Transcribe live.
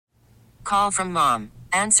Call from mom.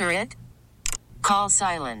 Answer it. Call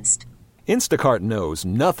silenced. Instacart knows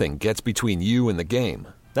nothing gets between you and the game.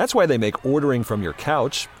 That's why they make ordering from your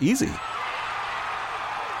couch easy.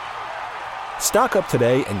 Stock up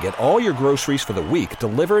today and get all your groceries for the week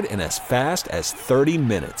delivered in as fast as 30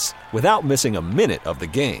 minutes without missing a minute of the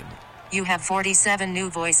game. You have 47 new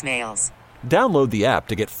voicemails. Download the app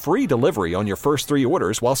to get free delivery on your first 3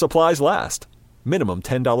 orders while supplies last. Minimum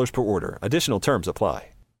 $10 per order. Additional terms apply.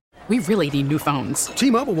 We really need new phones.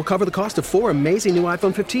 T-Mobile will cover the cost of 4 amazing new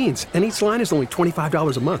iPhone 15s, and each line is only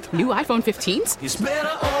 $25 a month. New iPhone 15s? It's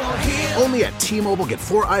better over here. Only at T-Mobile, get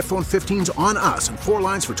 4 iPhone 15s on us and 4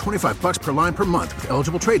 lines for $25 per line per month with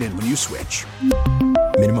eligible trade-in when you switch.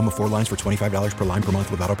 Minimum of 4 lines for $25 per line per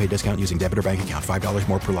month with autopay discount using debit or bank account. $5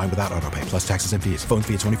 more per line without autopay, plus taxes and fees. Phone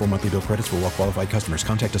fee at 24 monthly bill credits for well-qualified customers.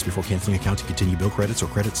 Contact us before canceling account to continue bill credits or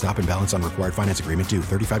credit stop and balance on required finance agreement due.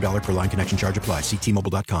 $35 per line connection charge applies. See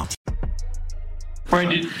T-Mobile.com. Brian,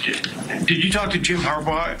 did you talk to Jim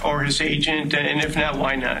Harbaugh or his agent? And if not,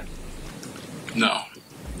 why not? No,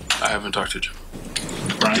 I haven't talked to Jim.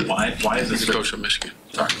 Brian, why is this the coach of Michigan?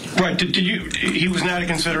 Sorry. Right. Did you? He was not a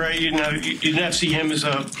consideration. You did not see him as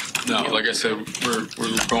a. No, like I said, we're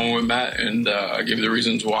going with Matt, and I gave you the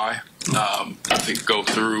reasons why. I think go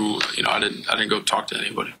through. I didn't go talk to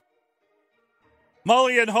anybody.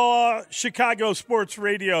 Mulligan, Haugh, Chicago Sports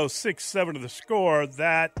Radio, 6-7 of the score.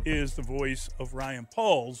 That is the voice of Ryan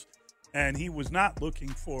Poles, and he was not looking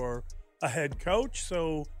for a head coach.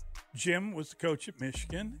 So Jim was the coach at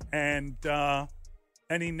Michigan, and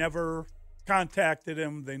he never contacted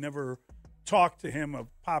him. They never talked to him, a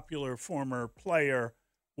popular former player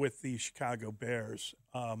with the Chicago Bears.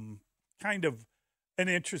 Kind of an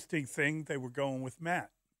interesting thing. They were going with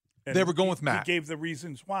Matt. And they were going with Matt. He gave the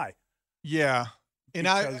reasons why. Yeah.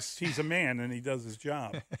 Because he's a man and he does his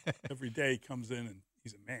job. Every day he comes in and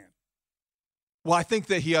he's a man. Well, I think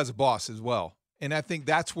that he has a boss as well. And I think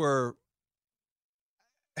that's where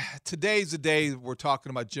today's the day we're talking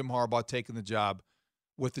about Jim Harbaugh taking the job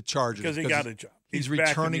with the Chargers. Because he got a job. He's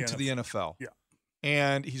returning to the NFL. Yeah.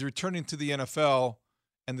 And he's returning to the NFL,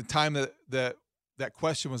 and the time that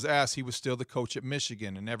question was asked, he was still the coach at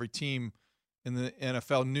Michigan, and every team in the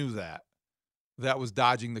NFL knew that. That was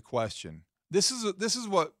dodging the question. This is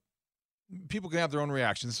what people can have their own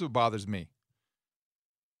reaction. This is what bothers me.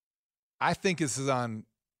 I think this is on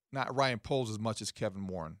not Ryan Poles as much as Kevin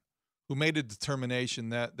Warren, who made a determination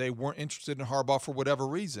that they weren't interested in Harbaugh for whatever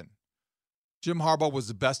reason. Jim Harbaugh was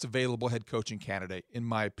the best available head coaching candidate, in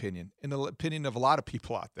my opinion, in the opinion of a lot of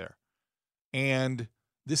people out there. And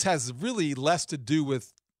this has really less to do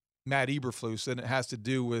with Matt Eberflus than it has to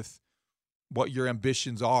do with what your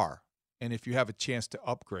ambitions are and if you have a chance to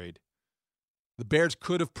upgrade. The Bears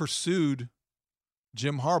could have pursued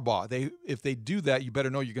Jim Harbaugh. If they do that, you better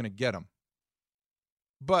know you're going to get him.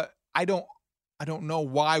 But I don't know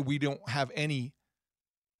why we don't have any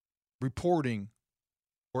reporting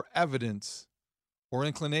or evidence or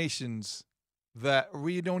inclinations that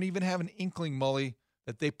we don't even have an inkling, Mully,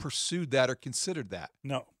 that they pursued that or considered that.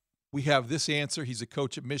 No. We have this answer. He's a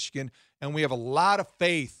coach at Michigan, and we have a lot of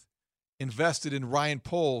faith invested in Ryan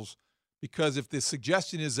Poles. Because if the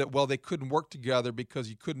suggestion is that, well, they couldn't work together because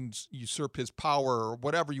you couldn't usurp his power or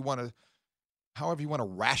whatever you want to, however you want to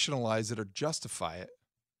rationalize it or justify it,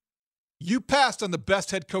 you passed on the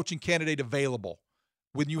best head coaching candidate available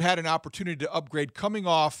when you had an opportunity to upgrade coming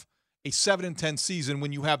off a 7-10 season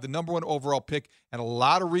when you have the number 1 overall pick and a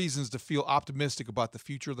lot of reasons to feel optimistic about the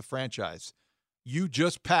future of the franchise. You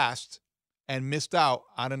just passed and missed out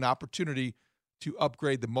on an opportunity to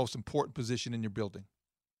upgrade the most important position in your building.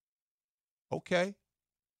 Okay.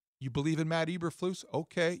 You believe in Matt Eberflus?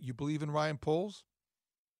 Okay. You believe in Ryan Poles?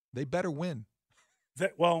 They better win.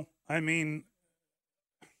 Jim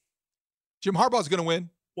Harbaugh's going to win.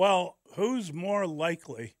 Well, who's more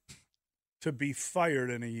likely to be fired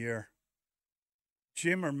in a year,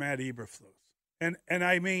 Jim or Matt Eberflus? And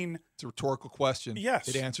I mean, it's a rhetorical question. Yes,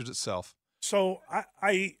 it answers itself. So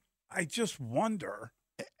I just wonder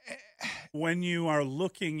when you are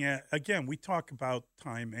looking at, again, we talk about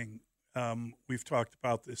timing. We've talked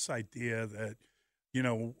about this idea that,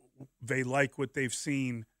 they like what they've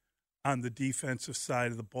seen on the defensive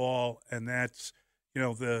side of the ball, and that's,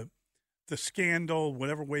 the scandal,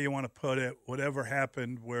 whatever way you want to put it, whatever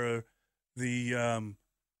happened where the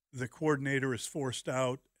coordinator is forced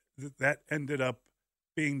out, that ended up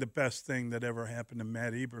being the best thing that ever happened to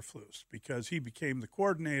Matt Eberflus because he became the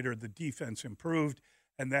coordinator, the defense improved,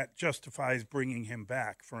 and that justifies bringing him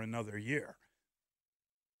back for another year.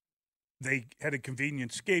 They had a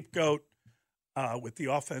convenient scapegoat with the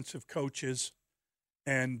offensive coaches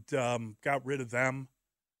and got rid of them.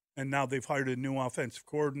 And now they've hired a new offensive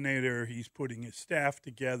coordinator. He's putting his staff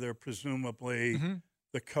together. Presumably,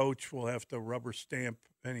 the coach will have to rubber stamp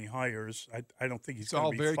any hires. I don't think he's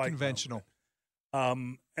going to be all very fighting conventional.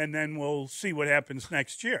 and then we'll see what happens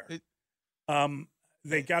next year.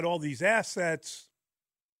 They got all these assets.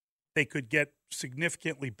 They could get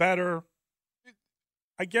significantly better.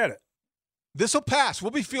 I get it. This will pass.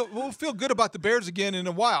 We'll feel good about the Bears again in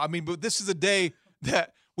a while. I mean, but this is a day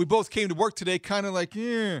that we both came to work today kind of like,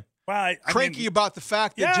 cranky about the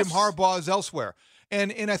fact that Jim Harbaugh is elsewhere.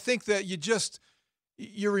 And I think that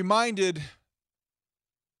you're reminded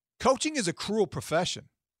coaching is a cruel profession.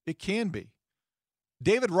 It can be.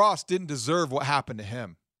 David Ross didn't deserve what happened to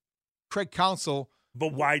him. Craig Counsell.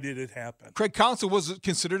 But why did it happen? Craig Counsell was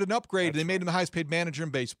considered an upgrade. They made him the highest paid manager in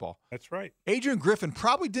baseball. That's right. Adrian Griffin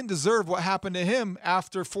probably didn't deserve what happened to him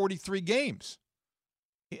after 43 games.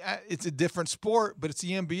 It's a different sport, but it's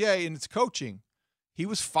the NBA and it's coaching. He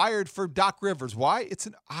was fired for Doc Rivers. Why? It's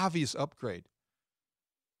an obvious upgrade.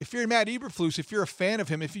 If you're Matt Eberflus, if you're a fan of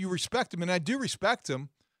him, if you respect him, and I do respect him,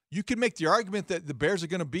 you can make the argument that the Bears are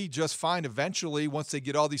going to be just fine eventually once they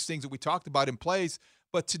get all these things that we talked about in place.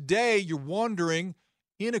 But today you're wondering,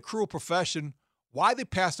 in a cruel profession, why they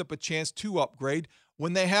passed up a chance to upgrade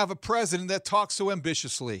when they have a president that talks so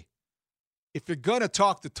ambitiously. If you're going to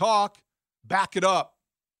talk the talk, back it up.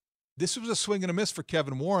 This was a swing and a miss for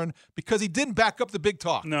Kevin Warren because he didn't back up the big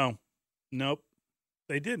talk. Nope,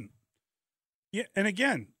 they didn't. Yeah, and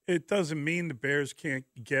again, it doesn't mean the Bears can't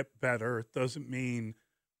get better. It doesn't mean,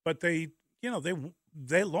 but they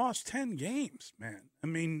lost 10 games, man. I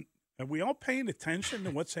mean, are we all paying attention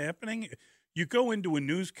to what's happening? You go into a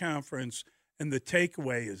news conference and the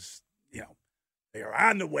takeaway is, they are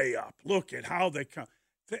on the way up. Look at how they come.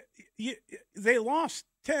 They lost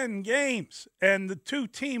 10 games, and the two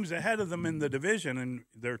teams ahead of them in the division, and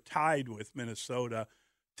they're tied with Minnesota.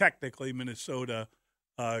 Technically, Minnesota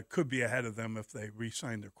could be ahead of them if they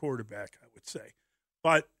re-sign their quarterback, I would say.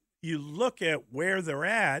 But you look at where they're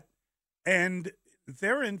at, and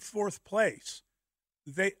they're in fourth place.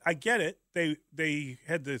 I get it. They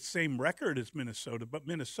had the same record as Minnesota, but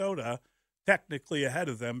Minnesota technically ahead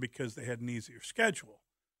of them because they had an easier schedule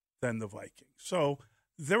than the Vikings. So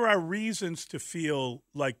there are reasons to feel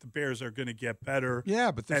like the Bears are going to get better.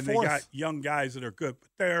 Yeah, but they're fourth. They got young guys that are good, but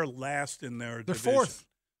they're last in their division. They're fourth.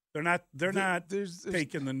 They're not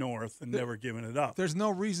taking the North and never giving it up. There's no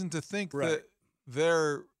reason to think that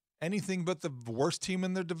they're anything but the worst team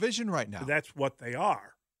in their division right now. That's what they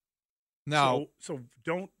are. Now, so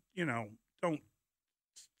don't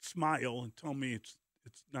smile and tell me it's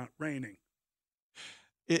not raining.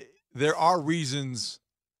 There are reasons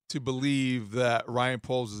to believe that Ryan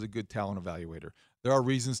Poles is a good talent evaluator. There are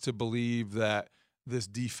reasons to believe that this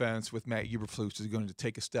defense with Matt Eberflus is going to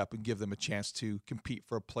take a step and give them a chance to compete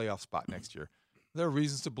for a playoff spot next year. There are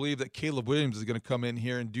reasons to believe that Caleb Williams is going to come in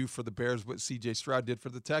here and do for the Bears what C.J. Stroud did for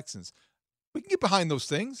the Texans. We can get behind those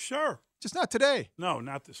things. Sure. Just not today. No,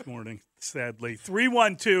 not this morning, sadly.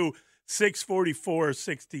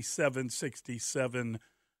 312-644-6767.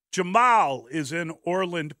 Jamal is in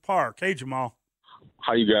Orland Park. Hey, Jamal.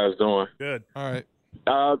 How you guys doing? Good. All right.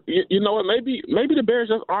 You know what? Maybe the Bears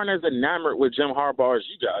just aren't as enamored with Jim Harbaugh as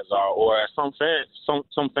you guys are, or as some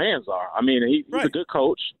fans are. I mean, he's a good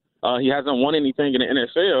coach. He hasn't won anything in the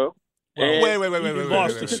NFL. Well, wait. He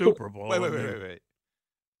lost the Super Bowl. Wait.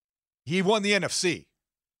 He won the NFC.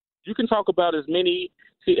 You can talk about as many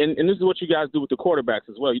 – and this is what you guys do with the quarterbacks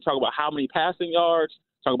as well. You talk about how many passing yards,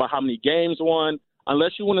 talk about how many games won.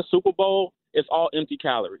 Unless you win a Super Bowl, it's all empty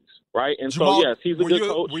calories, right? And Jamal, so, yes, he's a good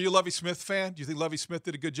coach. Were you a Lovie Smith fan? Do you think Lovie Smith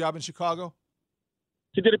did a good job in Chicago?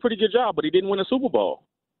 He did a pretty good job, but he didn't win a Super Bowl.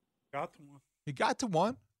 Got to one. He got to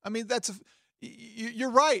one. I mean,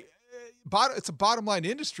 you're right. It's a bottom-line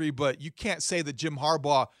industry, but you can't say that Jim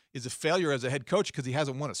Harbaugh is a failure as a head coach because he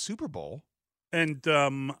hasn't won a Super Bowl. And,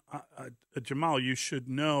 Jamal, you should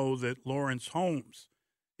know that Lawrence Holmes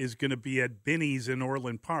is going to be at Binny's in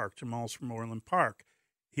Orland Park. Jamal's from Orland Park.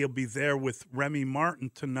 He'll be there with Remy Martin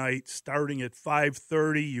tonight starting at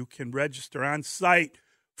 5:30. You can register on site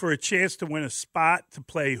for a chance to win a spot to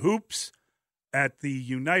play hoops at the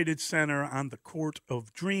United Center on the Court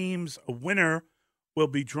of Dreams. A winner will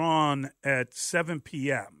be drawn at 7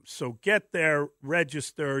 p.m. So get there,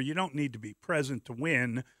 register. You don't need to be present to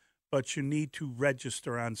win, but you need to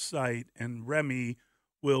register on site, and Remy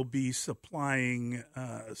will be supplying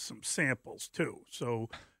some samples too. So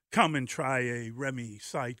come and try a Remy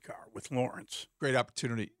sidecar with Lawrence. Great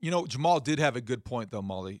opportunity. You know, Jamal did have a good point, though,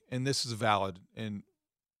 Mully, and this is valid. And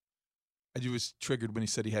I was triggered when he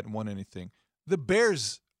said he hadn't won anything. The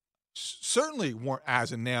Bears certainly weren't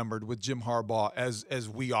as enamored with Jim Harbaugh as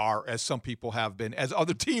we are, as some people have been, as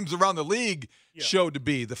other teams around the league showed to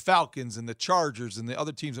be, the Falcons and the Chargers and the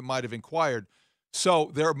other teams that might have inquired.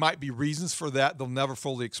 So there might be reasons for that they'll never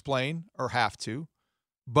fully explain or have to.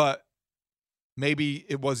 But maybe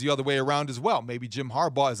it was the other way around as well. Maybe Jim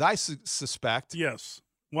Harbaugh, as I suspect. Yes.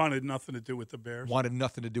 Wanted nothing to do with the Bears. Wanted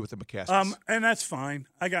nothing to do with the McCaskies. And that's fine.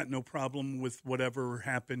 I got no problem with whatever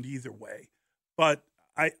happened either way. But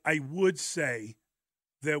I would say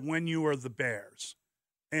that when you are the Bears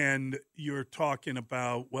and you're talking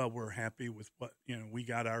about, well, we're happy with what, we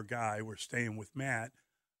got our guy, we're staying with Matt,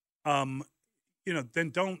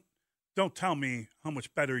 then don't tell me how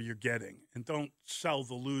much better you're getting, and don't sell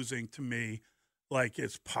the losing to me like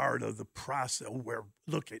it's part of the process where,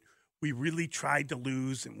 we really tried to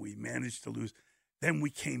lose and we managed to lose. Then we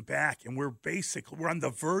came back and we're on the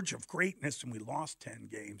verge of greatness and we lost 10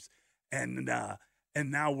 games. And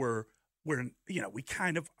now we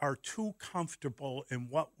kind of are too comfortable in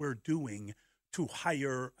what we're doing to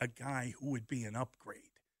hire a guy who would be an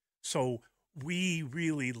upgrade. So we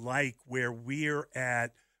really like where we're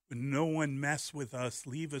at. No one mess with us,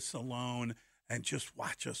 leave us alone, and just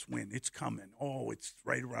watch us win. It's coming. Oh, it's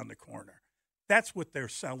right around the corner. That's what they're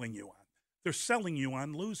selling you on. They're selling you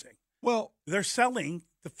on losing. Well, they're selling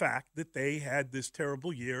the fact that they had this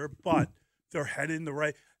terrible year, but they're heading the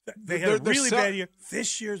right. They had a really bad year.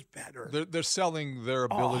 This year's better. They're selling their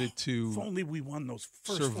ability to. If only we won those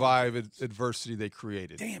first survive adversity they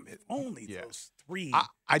created. Damn it! Only those three.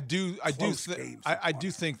 I do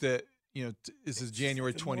think that this is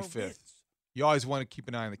January 25th. You always want to keep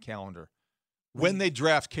an eye on the calendar. When they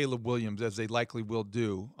draft Caleb Williams, as they likely will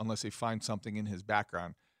do, unless they find something in his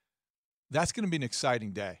background, that's going to be an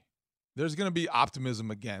exciting day. There's going to be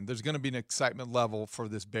optimism again. There's going to be an excitement level for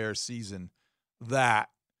this Bears season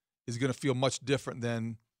that is going to feel much different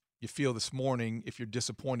than you feel this morning if you're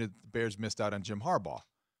disappointed the Bears missed out on Jim Harbaugh.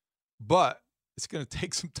 But it's going to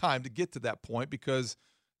take some time to get to that point because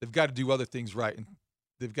they've got to do other things right. And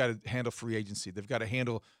they've got to handle free agency. They've got to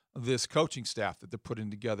handle this coaching staff that they're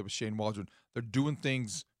putting together with Shane Waldron. They're doing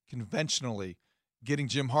things conventionally. Getting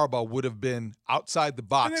Jim Harbaugh would have been outside the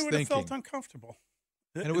box thinking. And they would have felt uncomfortable.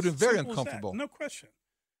 And it would have been very uncomfortable. No question.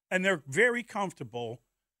 And they're very comfortable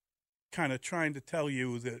kind of trying to tell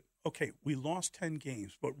you that, okay, we lost 10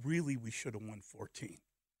 games, but really we should have won 14.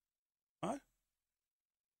 What?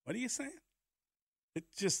 What are you saying? It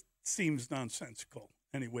just seems nonsensical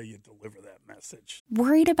any way you deliver that message.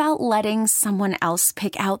 Worried about letting someone else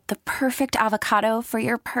pick out the perfect avocado for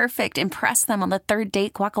your perfect impress them on the third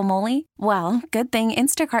date guacamole? Well, good thing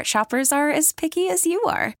Instacart shoppers are as picky as you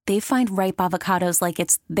are. They find ripe avocados like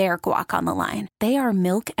it's their guac on the line. They are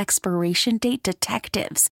milk expiration date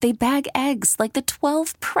detectives. They bag eggs like the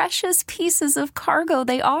 12 precious pieces of cargo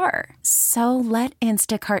they are. So let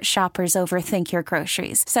Instacart shoppers overthink your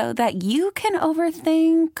groceries so that you can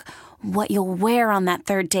overthink what you'll wear on that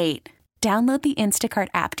third date. Download the Instacart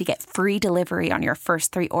app to get free delivery on your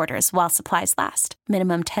first 3 orders while supplies last.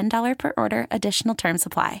 Minimum $10 per order. Additional terms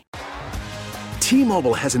apply.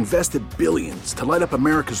 T-Mobile has invested billions to light up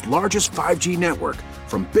America's largest 5G network,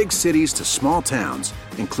 from big cities to small towns,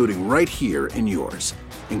 including right here in yours.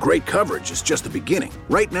 And great coverage is just the beginning.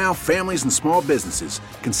 Right now, families and small businesses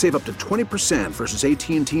can save up to 20% versus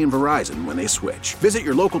AT&T and Verizon when they switch. Visit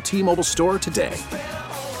your local T-Mobile store today.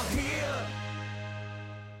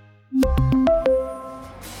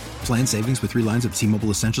 Plan savings with 3 lines of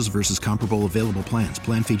T-Mobile Essentials versus comparable available plans.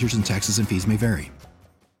 Plan features and taxes and fees may vary.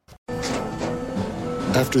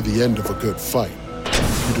 After the end of a good fight,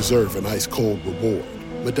 you deserve an ice-cold reward.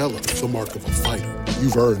 Modelo is the mark of a fighter.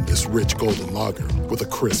 You've earned this rich golden lager with a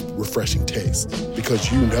crisp, refreshing taste. Because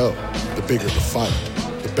you know, the bigger the fight,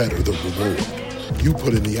 the better the reward. You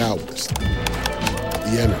put in the hours,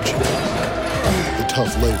 the energy, the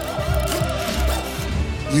tough labor.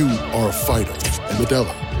 You are a fighter, and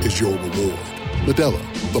Modelo is your reward.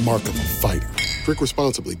 Modelo, the mark of a fighter. Drink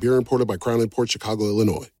responsibly. Beer imported by Crown Imports, Chicago,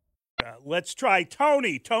 Illinois. Let's try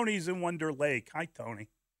Tony. Tony's in Wonder Lake. Hi, Tony.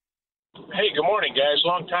 Hey, good morning, guys.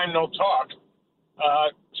 Long time no talk.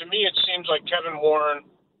 To me, it seems like Kevin Warren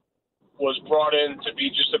was brought in to be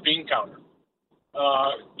just a bean counter.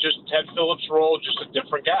 Just Ted Phillips' role, just a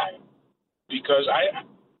different guy. Because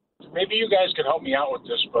maybe you guys could help me out with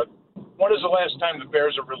this, but when is the last time the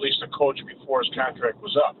Bears have released a coach before his contract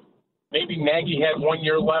was up? Maybe Nagy had 1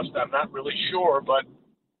 year left. I'm not really sure, but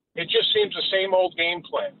it just seems the same old game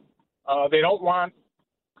plan. They don't want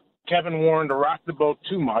Kevin Warren to rock the boat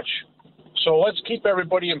too much. So let's keep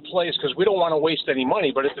everybody in place because we don't want to waste any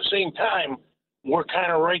money. But at the same time, we're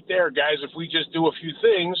kind of right there, guys. If we just do a few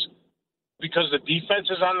things, because the defense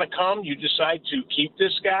is on the come, you decide to keep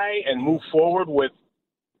this guy and move forward with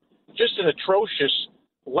just an atrocious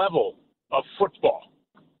level of football.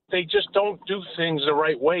 They just don't do things the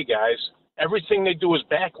right way, guys. Everything they do is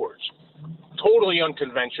backwards. Totally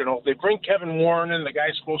unconventional. They bring Kevin Warren in, the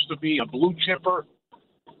guy's supposed to be a blue chipper,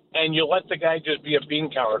 and you let the guy just be a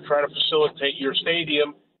bean counter, try to facilitate your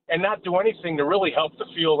stadium, and not do anything to really help the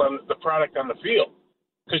field on the product on the field.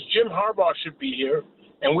 Because Jim Harbaugh should be here,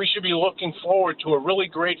 and we should be looking forward to a really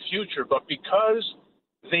great future. But because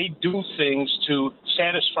they do things to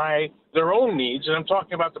satisfy their own needs, and I'm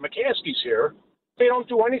talking about the McCaskies here, they don't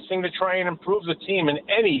do anything to try and improve the team in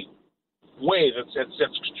any way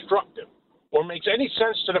that's constructive or makes any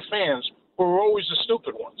sense to the fans who are always the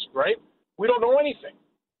stupid ones, right? We don't know anything.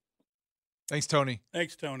 Thanks, Tony.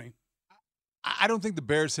 Thanks, Tony. I don't think the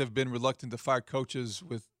Bears have been reluctant to fire coaches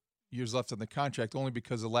with years left on the contract, only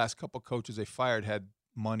because the last couple coaches they fired had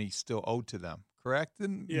money still owed to them, correct?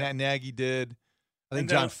 And Matt Nagy did. I think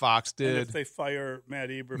John Fox did. And if they fire Matt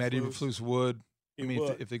Eberflus would.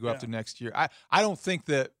 If they go after next year. I don't think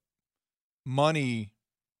that money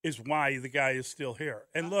is why the guy is still here.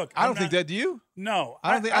 And look, I don't think that. Do you? No,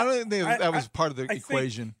 I don't think that was part of the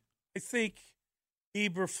equation. I think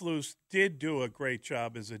Eberflus did do a great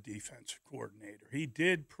job as a defense coordinator. He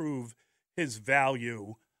did prove his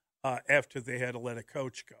value after they had to let a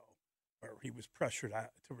coach go, or he was pressured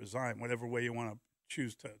to resign, whatever way you want to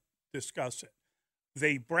choose to discuss it.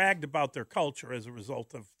 They bragged about their culture as a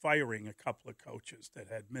result of firing a couple of coaches that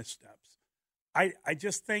had missteps. I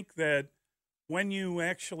just think that when you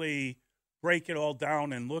actually break it all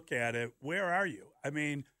down and look at it, where are you? I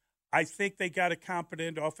mean, I think they got a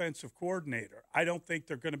competent offensive coordinator. I don't think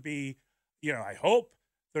they're going to be, I hope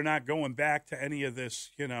they're not going back to any of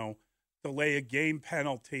this, delay of game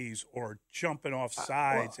penalties or jumping off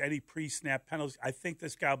sides, any pre-snap penalties. I think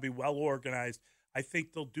this guy will be well organized. I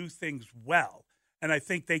think they'll do things well. And I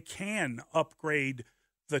think they can upgrade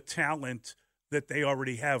the talent that they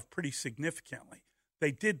already have pretty significantly.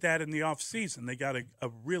 They did that in the offseason. They got a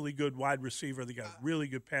really good wide receiver. They got a really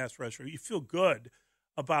good pass rusher. You feel good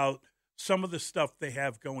about some of the stuff they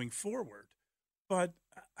have going forward. But,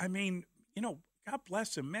 I mean, God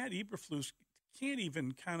bless him. Matt Eberflus can't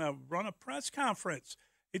even kind of run a press conference.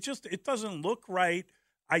 It doesn't look right.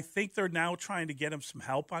 I think they're now trying to get him some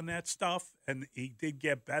help on that stuff, and he did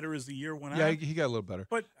get better as the year went on. Yeah, he got a little better.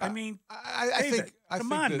 But, I mean, I think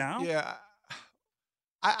now. Yeah,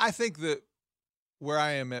 I think that where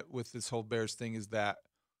I am at with this whole Bears thing is that,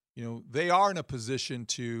 they are in a position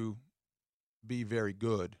to be very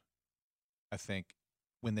good, I think,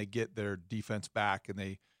 when they get their defense back and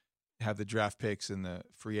they have the draft picks and the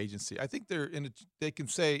free agency. I think they can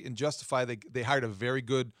say and justify they hired a very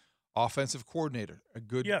good offensive coordinator, a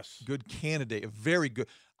good candidate, a very good.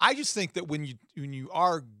 I just think that when you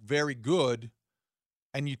are very good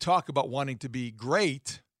and you talk about wanting to be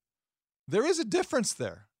great, there is a difference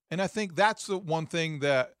there. And I think that's the one thing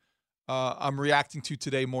that I'm reacting to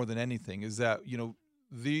today more than anything is that,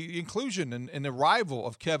 the inclusion and arrival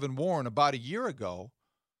of Kevin Warren about a year ago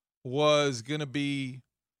was going to be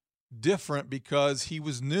different because he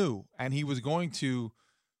was new and he was going to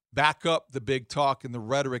back up the big talk and the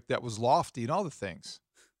rhetoric that was lofty and all the things.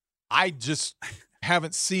 I just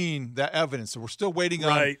haven't seen that evidence. So we're still waiting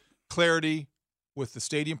on clarity with the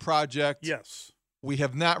stadium project. Yes. We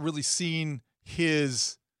have not really seen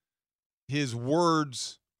his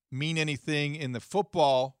words mean anything in the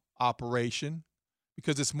football operation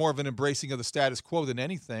because it's more of an embracing of the status quo than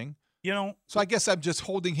anything. So I guess I'm just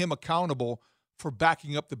holding him accountable for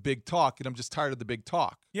backing up the big talk, and I'm just tired of the big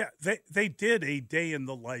talk. Yeah, they did a day in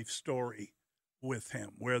the life story with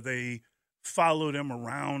him where they followed him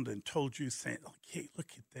around and told you, saying, hey, look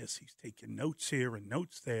at this. He's taking notes here and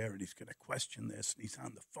notes there, and he's going to question this, and he's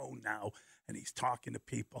on the phone now, and he's talking to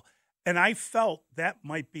people. And I felt that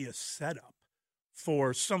might be a setup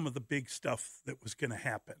for some of the big stuff that was going to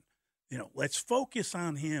happen. Let's focus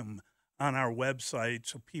on him on our website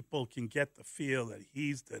so people can get the feel that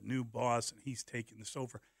he's the new boss and he's taking this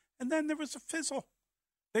over. And then there was a fizzle.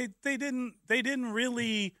 They didn't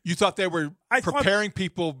really. You thought they were preparing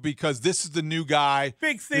people because this is the new guy.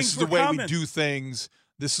 Big things. This is the way we do things.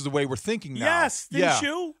 This is the way we're thinking now. Yes, didn't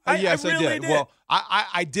you? Yes, I really did. Well,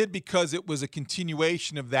 I did because it was a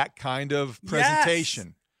continuation of that kind of presentation.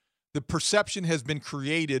 Yes. The perception has been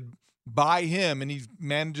created by him, and he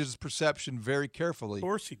manages perception very carefully. Of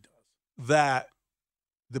course he does. That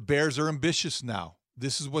the Bears are ambitious now.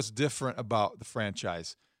 This is what's different about the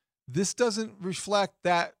franchise. This doesn't reflect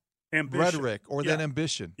that rhetoric or that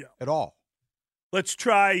ambition at all. Let's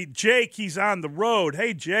try Jake. He's on the road.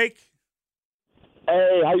 Hey, Jake.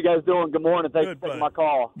 Hey, how you guys doing? Good morning. Thanks for taking my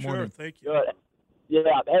call. Sure, thank you. Good. Yeah.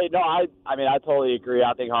 Hey, no, I mean, I totally agree.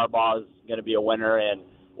 I think Harbaugh is going to be a winner, and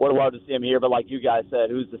would love to see him here. But like you guys said,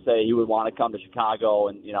 who's to say he would want to come to Chicago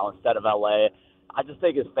and instead of LA? I just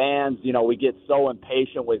think as fans, we get so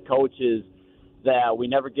impatient with coaches that we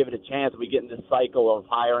never give it a chance. We get in this cycle of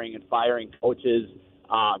hiring and firing coaches.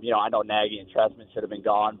 I know Nagy and Trestman should have been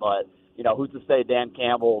gone, but who's to say Dan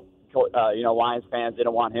Campbell? Lions fans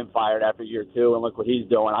didn't want him fired after year 2, and look what he's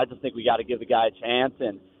doing. I just think we got to give the guy a chance,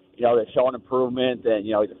 and they're showing improvement, and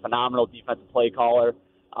he's a phenomenal defensive play caller.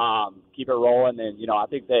 Keep it rolling, and I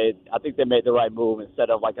think they made the right move instead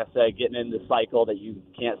of, like I said, getting in the cycle that you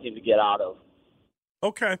can't seem to get out of.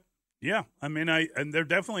 Okay, yeah, I mean, and they're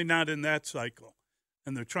definitely not in that cycle,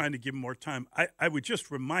 and they're trying to give him more time. I would just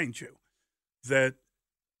remind you that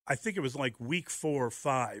I think it was like week 4 or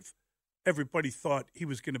 5. Everybody thought he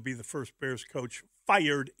was going to be the first Bears coach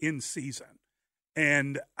fired in season.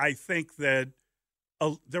 And I think that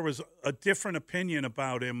there was a different opinion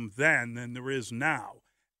about him then than there is now.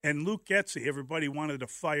 And Luke Getsy, everybody wanted to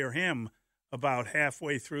fire him about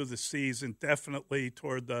halfway through the season, definitely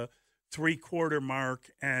toward the 3-quarter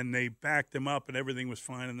mark, and they backed him up and everything was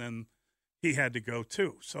fine, and then he had to go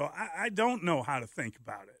too. So I don't know how to think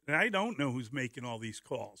about it. And I don't know who's making all these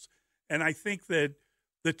calls. And I think that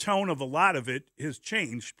the tone of a lot of it has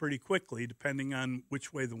changed pretty quickly depending on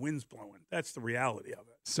which way the wind's blowing. That's the reality of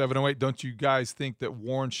it. 708, don't you guys think that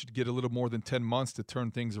Warren should get a little more than 10 months to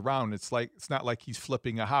turn things around? It's not like he's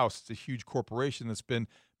flipping a house. It's a huge corporation that's been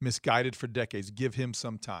misguided for decades. Give him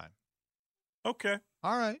some time. Okay.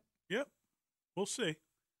 All right. Yep. We'll see.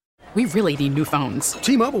 We really need new phones.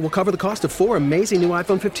 T-Mobile will cover the cost of 4 amazing new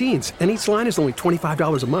iPhone 15s, and each line is only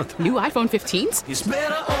 $25 a month. New iPhone 15s? It's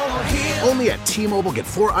better over here. Only at T-Mobile, get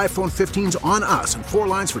 4 iPhone 15s on us and 4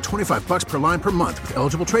 lines for $25 per line per month with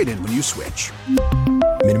eligible trade-in when you switch.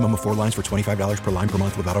 Minimum of 4 lines for $25 per line per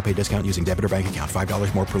month with autopay discount using debit or bank account.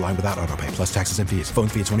 $5 more per line without autopay, plus taxes and fees. Phone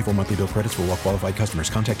fee at 24 monthly bill credits for well-qualified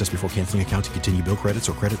customers. Contact us before canceling account to continue bill credits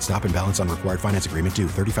or credit stop and balance on required finance agreement due.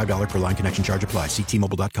 $35 per line connection charge applies. See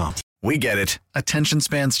T-Mobile.com. We get it. Attention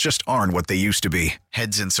spans just aren't what they used to be.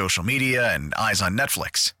 Heads in social media and eyes on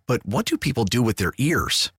Netflix. But what do people do with their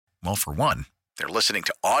ears? Well, for one, they're listening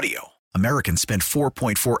to audio. Americans spend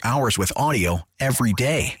 4.4 hours with audio every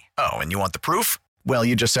day. Oh, and you want the proof? Well,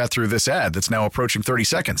 you just sat through this ad that's now approaching 30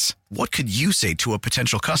 seconds. What could you say to a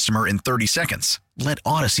potential customer in 30 seconds? Let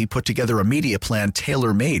Odyssey put together a media plan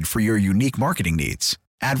tailor-made for your unique marketing needs.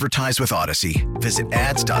 Advertise with Odyssey. Visit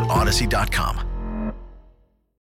ads.odyssey.com.